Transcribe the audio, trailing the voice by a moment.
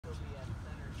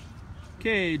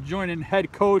Okay, joining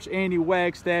head coach Andy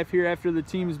Wagstaff here after the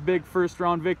team's big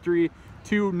first-round victory,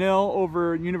 2-0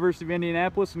 over University of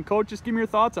Indianapolis. And coach, just give me your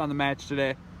thoughts on the match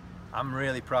today. I'm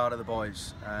really proud of the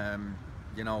boys.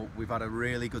 You know, we've had a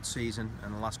really good season,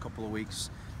 and the last couple of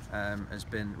weeks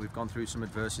we've gone through some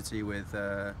adversity with,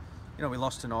 you know, we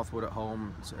lost to Northwood at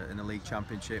home in the league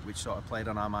championship, which sort of played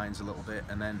on our minds a little bit,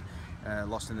 and then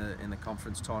lost in the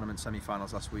conference tournament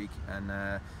semi-finals last week,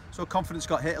 and so confidence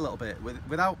got hit a little bit,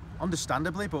 without,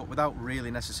 understandably, but without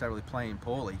really necessarily playing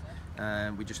poorly.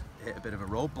 We just hit a bit of a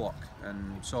roadblock,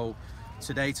 and so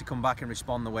today to come back and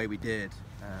respond the way we did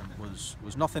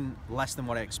was nothing less than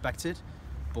what I expected.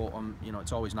 But you know,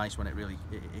 it's always nice when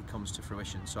it comes to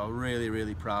fruition. So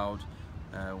really proud,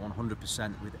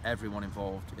 100% with everyone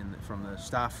involved from the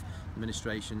staff,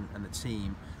 administration, and the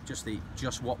team.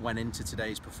 Just what went into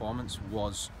today's performance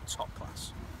was top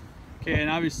class. Okay, and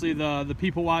obviously the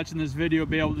people watching this video will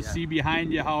be able to see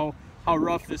behind you how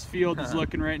rough this field is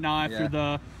looking right now after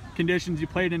the conditions you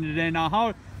played in today.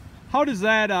 Now, how does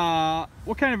that?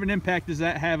 What kind of an impact does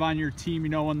that have on your team? You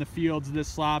know, when the field's this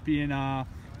sloppy and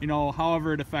you know,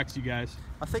 however it affects you guys.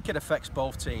 I think it affects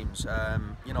both teams.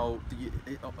 You know,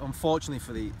 unfortunately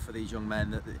for these young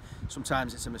men, that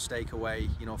sometimes it's a mistake away.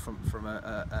 You know, from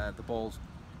the ball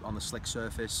on the slick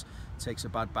surface takes a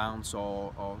bad bounce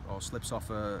or slips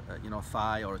off a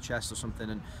thigh or a chest or something,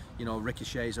 and you know,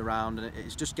 ricochets around, and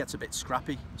it just gets a bit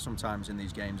scrappy sometimes in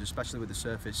these games, especially with the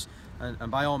surface.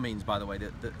 And by all means, by the way,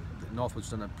 the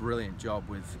Northwood's done a brilliant job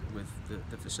with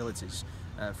the facilities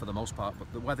for the most part,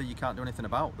 but the weather you can't do anything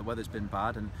about. The weather's been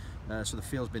bad, and so the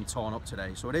field's been torn up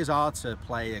today. So it is hard to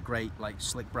play a great,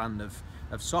 slick brand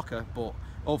of soccer, but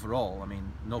overall, I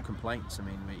mean, no complaints. I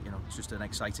mean, it's just an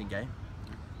exciting game.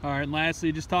 All right, and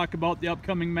lastly, just talk about the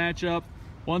upcoming matchup.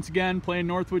 Once again, playing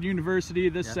Northwood University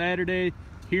this Saturday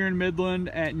here in Midland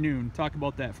at noon. Talk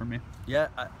about that for me. Yeah,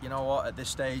 you know what, at this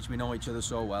stage we know each other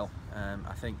so well.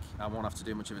 I think I won't have to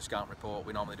do much of a scout report.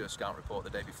 We normally do a scout report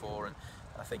the day before, and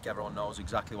I think everyone knows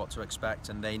exactly what to expect,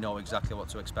 and they know exactly what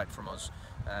to expect from us.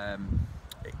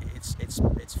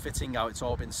 It's fitting how it's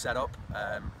all been set up.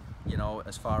 You know,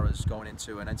 as far as going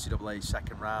into an NCAA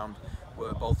second round,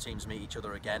 where both teams meet each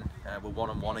other again. We're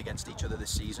 1-on-1 against each other this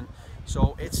season,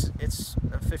 so it's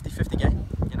a 50-50 game.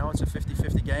 You know, it's a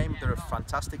 50-50 game. They're a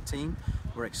fantastic team.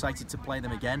 We're excited to play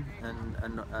them again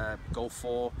and go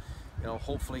for, you know,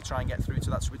 hopefully try and get through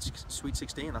to that Sweet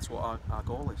 16. That's what our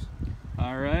goal is.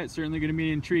 All right, certainly going to be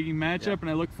an intriguing matchup, and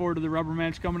I look forward to the rubber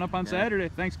match coming up on Saturday.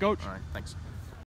 Thanks, Coach. All right, thanks.